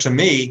no-brainer to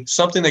me,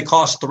 something that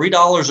costs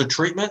 $3 a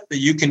treatment that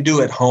you can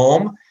do at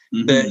home,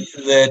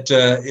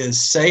 that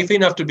is safe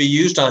enough to be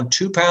used on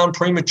 2-pound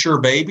premature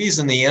babies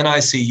in the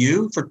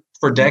NICU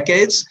for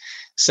decades,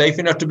 safe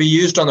enough to be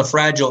used on the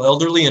fragile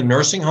elderly in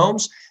nursing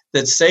homes,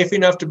 that's safe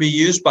enough to be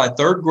used by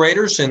third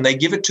graders, and they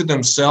give it to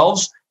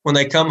themselves when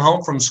they come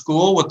home from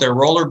school with their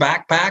roller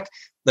backpack.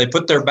 They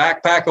put their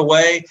backpack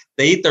away,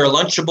 they eat their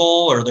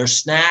Lunchable or their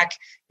snack,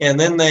 and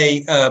then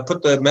they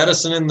put the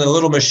medicine in the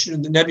little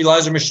machine, the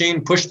nebulizer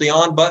machine, push the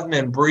on button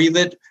and breathe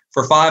it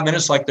for 5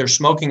 minutes like they're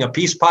smoking a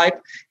peace pipe,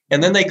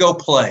 and then they go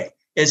play.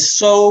 It's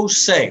so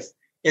safe.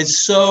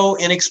 It's so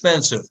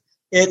inexpensive.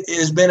 It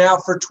has been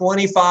out for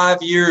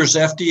 25 years,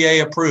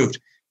 FDA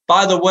approved.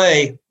 By the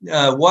way,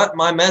 what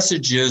my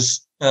message is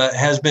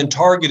has been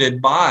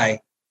targeted by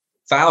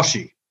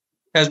Fauci,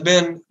 has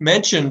been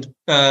mentioned,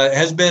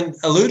 has been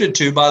alluded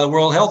to by the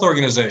World Health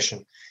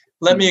Organization.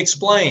 Let me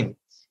explain.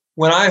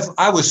 When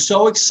I was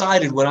so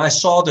excited when I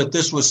saw that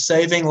this was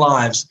saving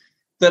lives,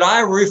 that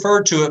I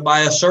referred to it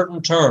by a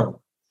certain term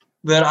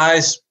that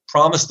I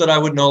promised that I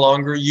would no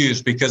longer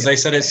use, because they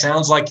said it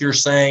sounds like you're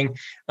saying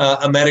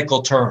a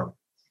medical term.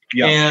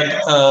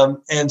 Yeah.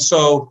 And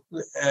so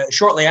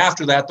shortly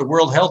after that, the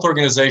World Health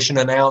Organization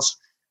announced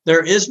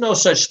there is no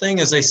such thing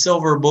as a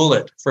silver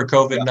bullet for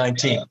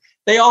COVID-19. Yeah.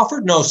 They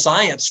offered no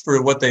science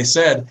for what they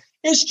said.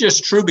 It's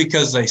just true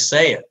because they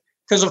say it,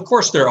 because of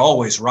course they're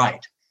always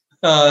right.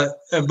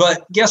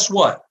 But guess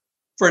what?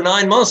 For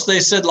 9 months, they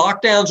said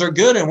lockdowns are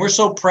good, and we're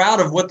so proud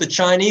of what the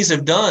Chinese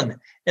have done.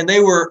 And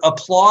they were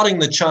applauding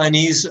the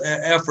Chinese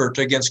effort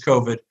against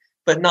COVID.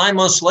 But 9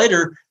 months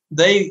later,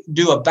 they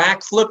do a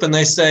backflip and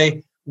they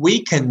say,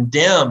 we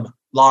condemn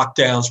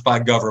lockdowns by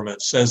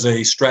governments as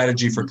a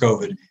strategy for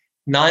COVID.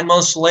 9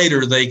 months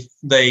later,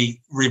 they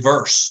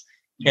reverse,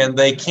 and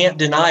they can't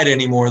deny it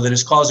anymore that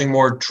it's causing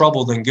more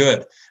trouble than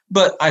good.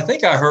 But I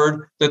think I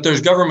heard that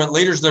there's government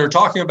leaders that are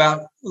talking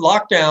about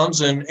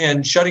lockdowns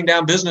and shutting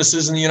down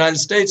businesses in the United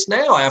States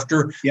now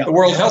after the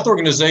World Health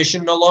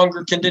Organization no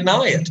longer can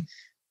deny it.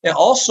 And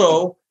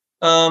also,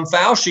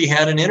 Fauci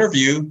had an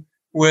interview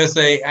with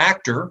an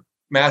actor,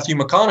 Matthew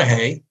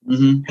McConaughey,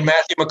 and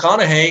Matthew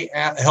McConaughey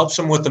helps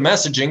him with the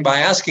messaging by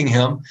asking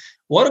him,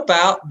 what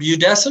about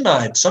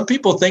budesonide? Some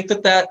people think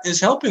that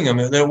is helping him,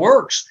 that it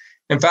works.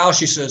 And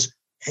Fauci says,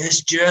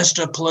 it's just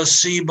a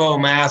placebo,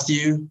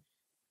 Matthew.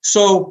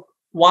 So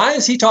why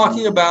is he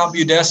talking about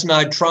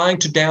budesonide, trying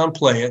to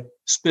downplay it,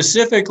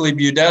 specifically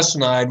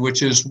budesonide,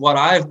 which is what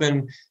I've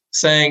been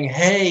saying,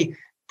 hey,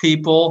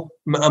 people,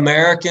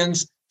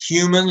 Americans,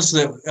 humans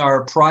that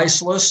are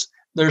priceless,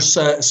 there's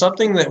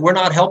something that we're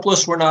not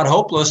helpless, we're not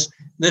hopeless.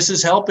 This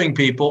is helping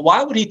people.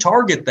 Why would he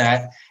target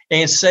that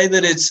and say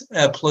that it's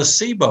a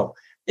placebo?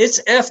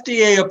 It's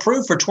FDA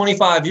approved for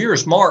 25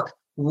 years. Mark,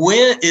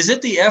 when is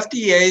it the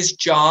FDA's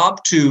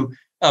job to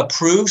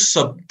approve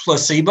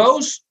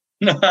placebos?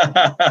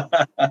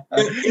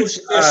 if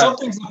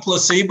something's a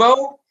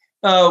placebo,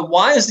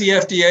 why is the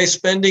FDA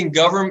spending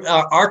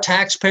our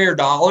taxpayer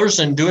dollars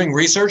and doing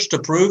research to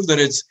prove that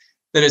it's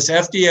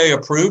FDA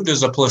approved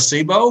as a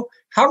placebo?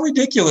 How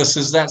ridiculous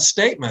is that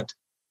statement?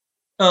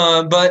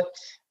 But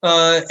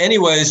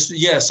anyways,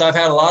 yes, I've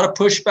had a lot of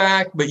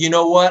pushback, but you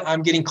know what?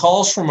 I'm getting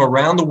calls from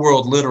around the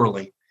world,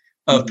 literally,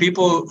 of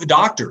people,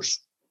 doctors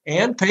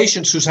and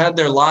patients who's had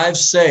their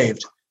lives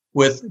saved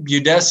with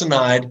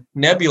budesonide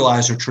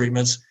nebulizer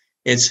treatments.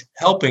 It's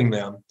helping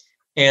them.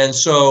 And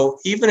so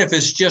even if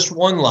it's just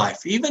one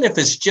life, even if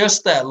it's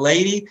just that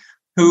lady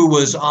who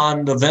was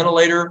on the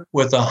ventilator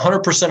with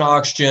 100%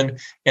 oxygen,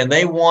 and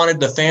they wanted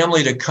the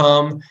family to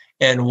come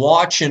and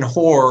watch in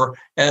horror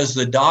as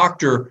the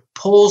doctor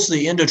pulls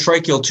the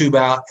endotracheal tube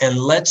out and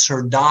lets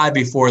her die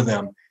before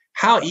them.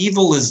 How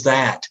evil is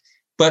that?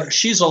 But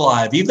she's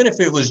alive. Even if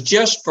it was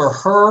just for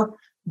her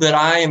that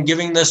I am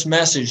giving this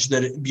message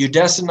that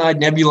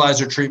budesonide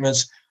nebulizer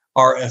treatments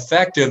are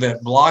effective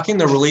at blocking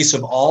the release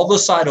of all the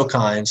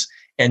cytokines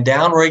and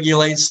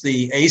downregulates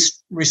the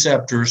ACE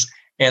receptors.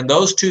 And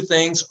those two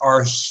things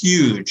are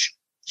huge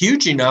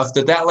enough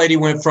that lady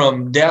went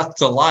from death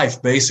to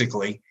life,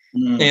 basically.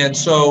 And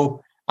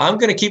so I'm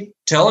going to keep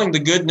telling the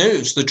good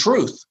news, the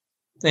truth.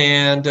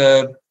 And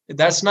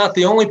that's not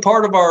the only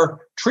part of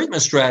our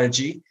treatment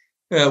strategy.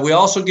 We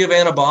also give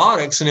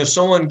antibiotics. And if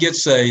someone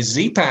gets a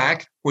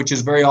Z-Pak, which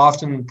is very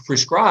often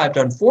prescribed,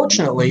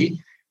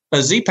 unfortunately,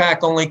 a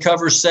Z-Pak only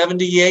covers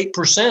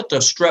 78%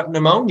 of strep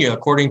pneumonia,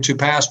 according to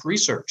past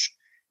research.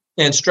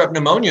 And strep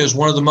pneumonia is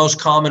one of the most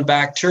common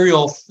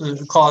bacterial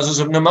causes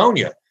of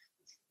pneumonia.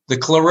 The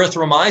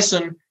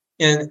clarithromycin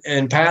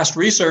in past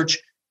research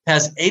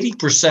has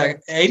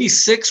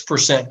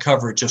 86%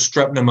 coverage of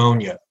strep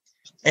pneumonia.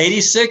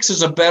 86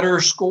 is a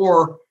better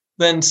score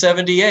than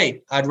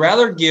 78. I'd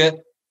rather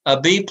get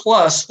a B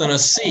plus than a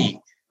C.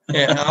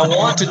 And I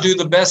want to do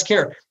the best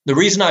care. The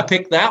reason I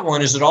picked that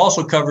one is it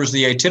also covers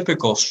the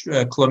atypical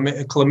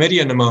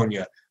chlamydia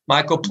pneumonia,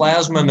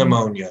 mycoplasma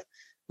pneumonia,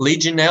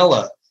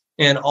 Legionella,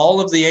 and all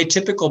of the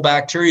atypical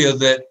bacteria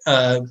that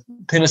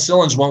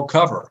penicillins won't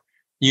cover.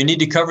 You need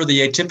to cover the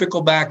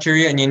atypical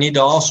bacteria, and you need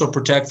to also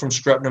protect from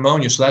strep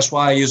pneumonia. So that's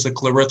why I use the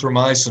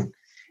clarithromycin.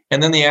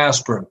 And then the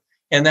aspirin.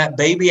 And that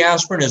baby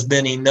aspirin has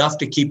been enough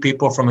to keep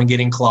people from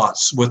getting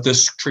clots with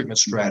this treatment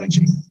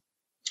strategy.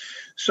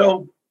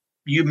 So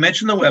you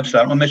mentioned the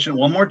website. I'll mention it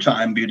one more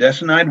time,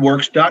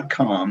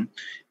 budesonideworks.com.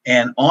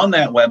 And on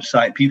that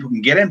website, people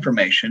can get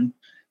information.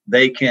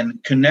 They can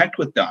connect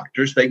with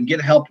doctors. They can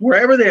get help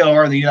wherever they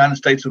are in the United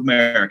States of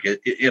America.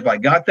 If I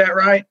got that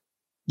right?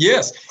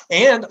 Yes.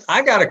 And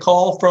I got a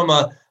call from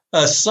a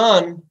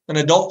son, an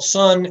adult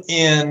son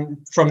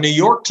from New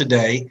York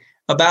today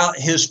about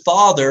his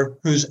father,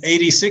 who's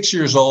 86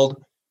 years old,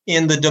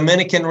 in the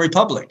Dominican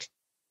Republic.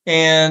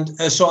 And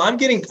so I'm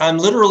getting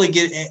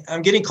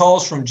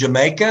calls from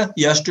Jamaica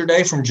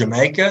yesterday, from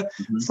Jamaica,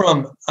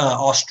 from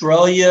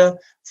Australia,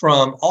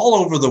 from all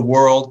over the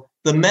world.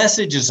 The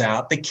message is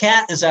out. The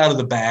cat is out of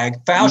the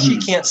bag.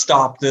 Fauci can't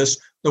stop this.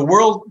 The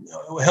World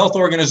Health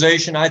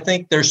Organization, I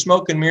think they're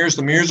smoke and mirrors.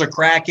 The mirrors are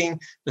cracking.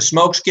 The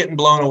smoke's getting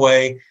blown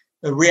away.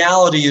 The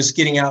reality is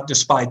getting out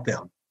despite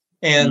them.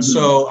 And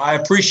so I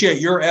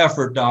appreciate your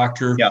effort,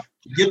 Doctor, to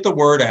get the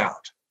word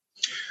out.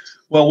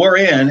 Well, we're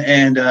in,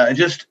 and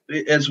just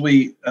as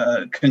we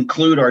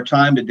conclude our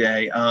time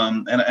today,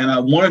 and I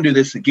want to do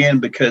this again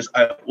because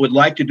I would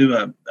like to do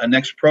a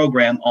next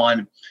program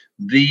on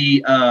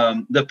the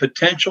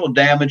potential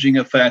damaging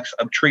effects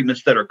of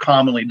treatments that are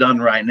commonly done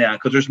right now,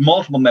 because there's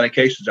multiple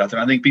medications out there.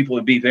 I think people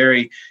would be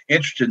very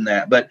interested in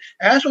that. But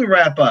as we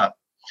wrap up,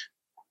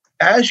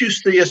 as you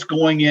see us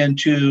going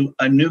into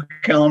a new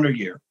calendar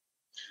year,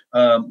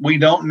 we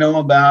don't know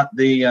about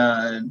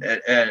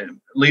the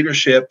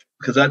leadership,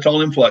 because that's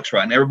all in flux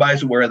right now.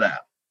 Everybody's aware of that.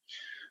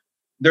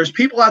 There's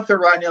people out there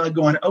right now that are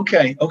going,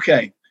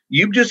 okay,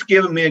 you've just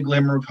given me a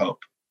glimmer of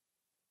hope.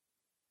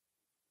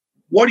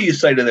 What do you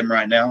say to them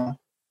right now?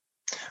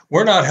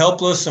 We're not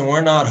helpless and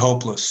we're not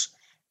hopeless.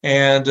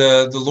 And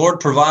the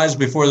Lord provides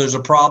before there's a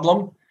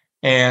problem.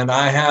 And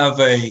I have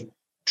a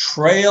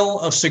trail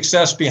of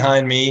success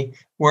behind me,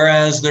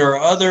 whereas there are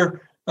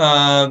other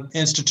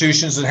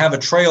institutions that have a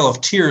trail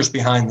of tears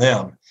behind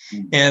them.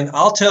 And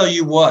I'll tell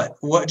you what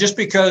just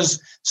because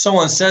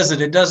someone says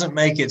it doesn't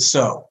make it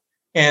so.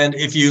 And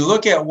if you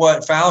look at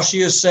what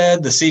Fauci has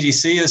said, the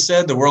CDC has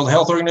said, the World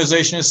Health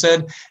Organization has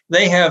said,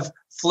 they have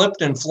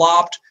flipped and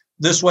flopped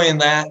this way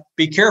and that.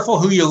 Be careful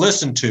who you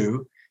listen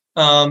to.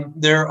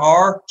 There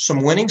are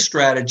some winning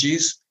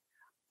strategies.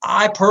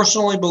 I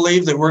personally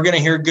believe that we're going to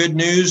hear good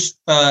news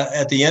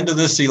at the end of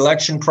this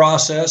election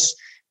process,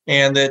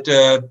 and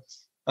that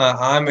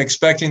I'm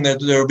expecting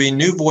that there will be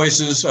new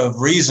voices of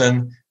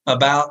reason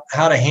about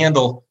how to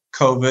handle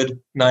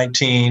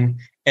COVID-19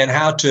 and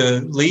how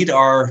to lead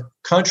our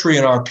country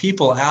and our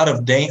people out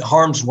of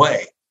harm's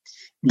way.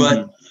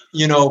 But,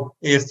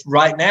 if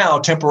right now,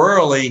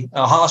 temporarily,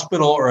 a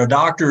hospital or a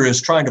doctor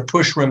is trying to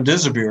push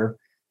remdesivir,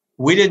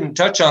 we didn't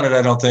touch on it,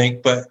 I don't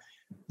think, but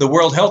the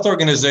World Health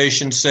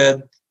Organization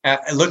said,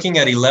 looking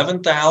at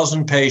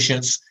 11,000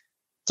 patients,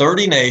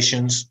 30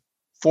 nations,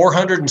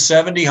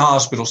 470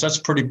 hospitals, that's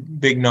a pretty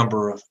big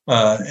number.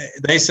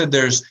 They said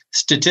there's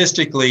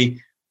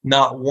statistically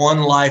not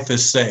one life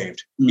is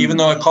saved, even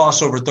though it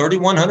costs over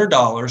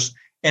 $3,100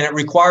 and it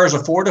requires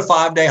a 4 to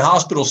 5 day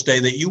hospital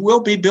stay that you will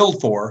be billed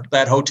for,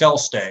 that hotel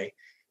stay.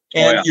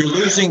 And you're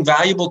losing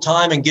valuable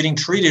time and getting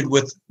treated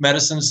with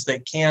medicines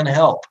that can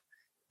help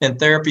and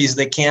therapies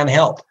that can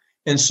help.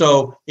 And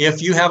so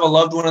if you have a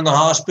loved one in the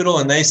hospital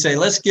and they say,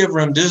 let's give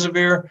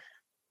remdesivir,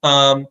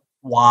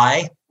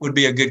 why would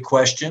be a good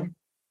question.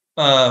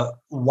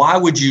 Why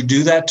would you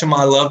do that to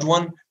my loved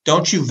one?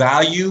 Don't you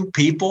value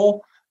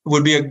people?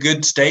 Would be a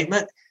good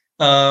statement.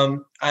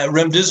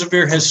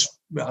 Remdesivir has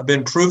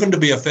been proven to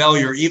be a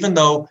failure, even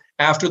though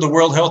after the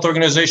World Health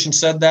Organization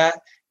said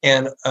that,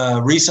 and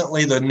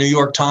recently the New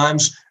York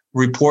Times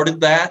reported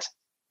that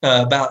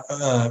about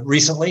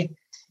recently.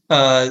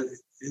 Right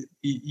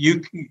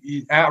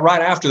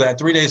after that,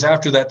 3 days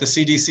after that, the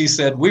CDC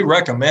said, we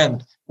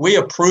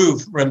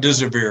approve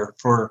remdesivir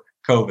for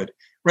COVID.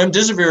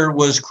 Remdesivir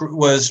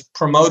was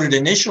promoted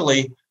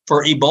initially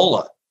for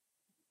Ebola.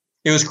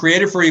 It was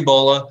created for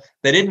Ebola.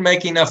 They didn't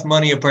make enough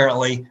money,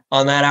 apparently,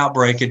 on that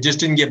outbreak. It just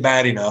didn't get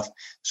bad enough.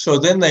 So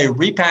then they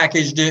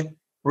repackaged it,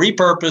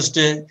 repurposed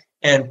it,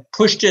 and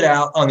pushed it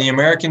out on the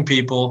American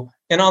people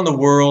and on the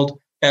world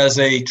as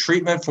a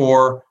treatment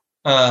for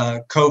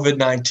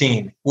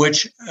COVID-19,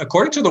 which,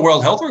 according to the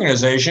World Health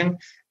Organization,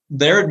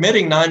 they're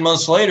admitting 9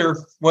 months later,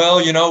 well,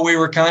 we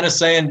were kind of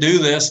saying do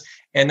this,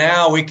 and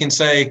now we can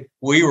say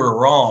we were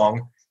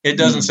wrong. It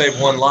doesn't save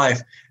one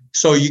life.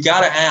 So you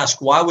got to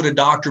ask, why would a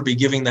doctor be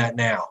giving that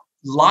now?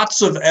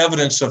 Lots of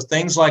evidence of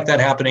things like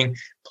that happening.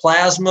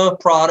 Plasma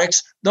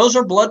products, those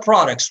are blood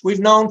products. We've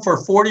known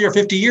for 40 or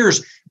 50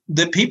 years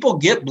that people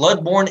get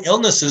bloodborne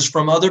illnesses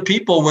from other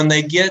people when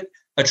they get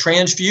a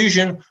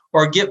transfusion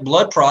or get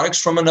blood products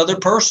from another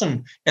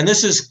person. And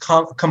this is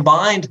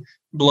combined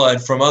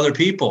blood from other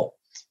people.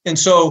 And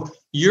so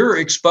you're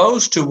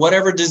exposed to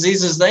whatever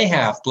diseases they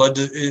have,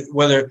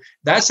 whether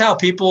that's how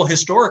people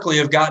historically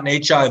have gotten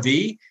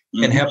HIV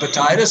and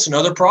hepatitis and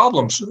other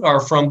problems are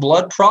from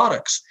blood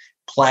products.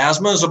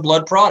 Plasma is a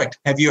blood product.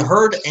 Have you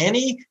heard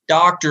any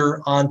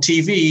doctor on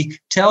TV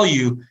tell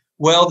you,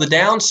 well, the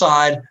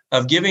downside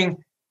of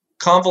giving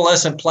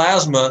convalescent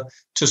plasma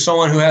to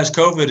someone who has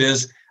COVID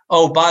is,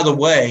 oh, by the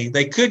way,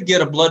 they could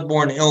get a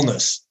bloodborne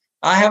illness?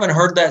 I haven't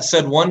heard that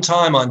said one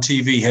time on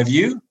TV. Have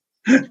you?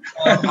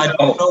 I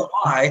don't know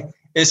why.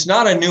 It's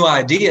not a new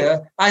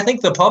idea. I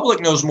think the public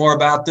knows more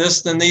about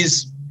this than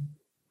these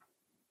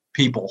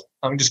people.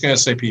 I'm just going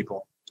to say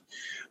people.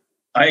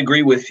 I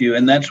agree with you.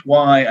 And that's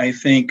why I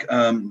think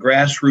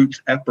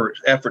grassroots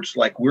efforts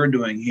like we're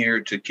doing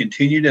here to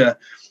continue to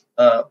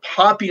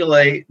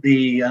populate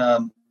the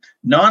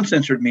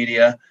non-censored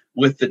media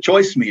with the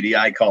choice media,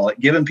 I call it,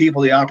 giving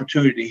people the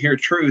opportunity to hear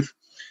truth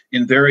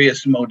in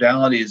various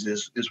modalities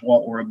is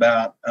what we're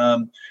about.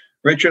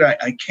 Richard,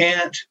 I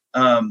can't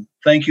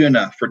thank you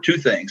enough for two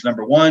things.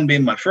 Number one,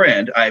 being my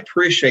friend. I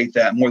appreciate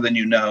that more than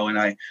you know, and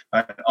I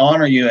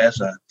honor you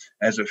as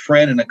a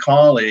friend and a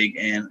colleague,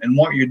 and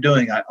what you're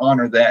doing, I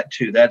honor that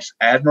too. That's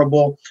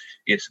admirable.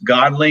 It's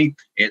godly.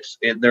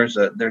 There's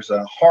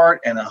a heart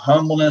and a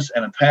humbleness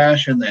and a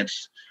passion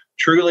that's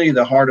truly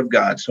the heart of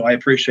God. So I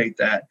appreciate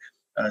that.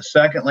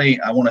 Secondly,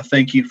 I want to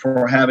thank you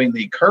for having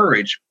the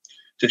courage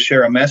to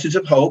share a message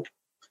of hope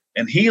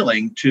and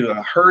healing to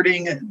a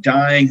hurting,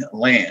 dying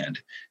land.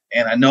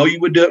 And I know you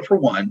would do it for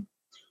one,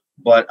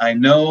 but I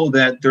know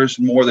that there's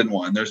more than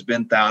one. There's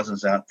been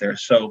thousands out there.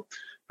 So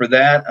for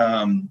that,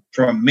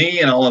 from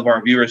me and all of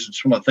our viewers, I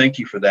just want to thank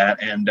you for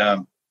that. And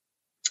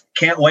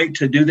can't wait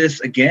to do this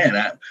again.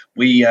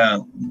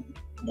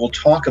 We'll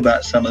talk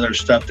about some other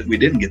stuff that we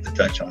didn't get to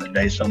touch on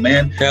today. So,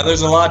 man. Yeah,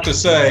 there's a lot to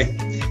say.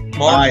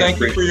 Mark, thank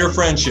you for your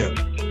friendship.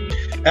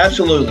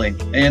 Absolutely.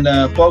 And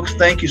folks,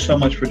 thank you so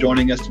much for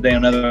joining us today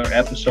on another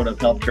episode of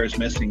Healthcare's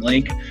Missing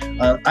Link.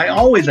 I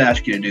always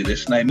ask you to do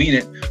this, and I mean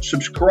it.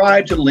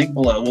 Subscribe to the link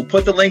below. We'll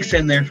put the links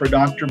in there for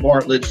Dr.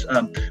 Bartlett's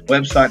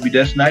website,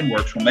 Budesonide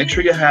Works. We'll make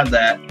sure you have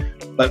that.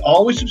 But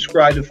always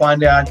subscribe to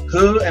find out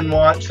who and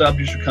what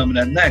subjects are coming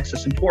up next.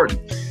 That's important.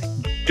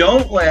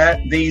 Don't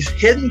let these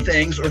hidden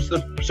things or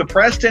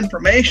suppressed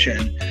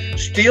information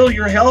steal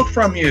your health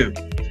from you.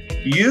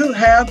 You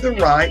have the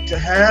right to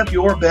have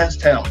your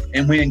best health,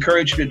 and we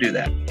encourage you to do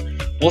that.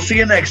 We'll see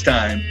you next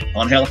time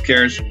on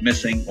Healthcare's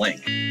Missing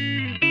Link.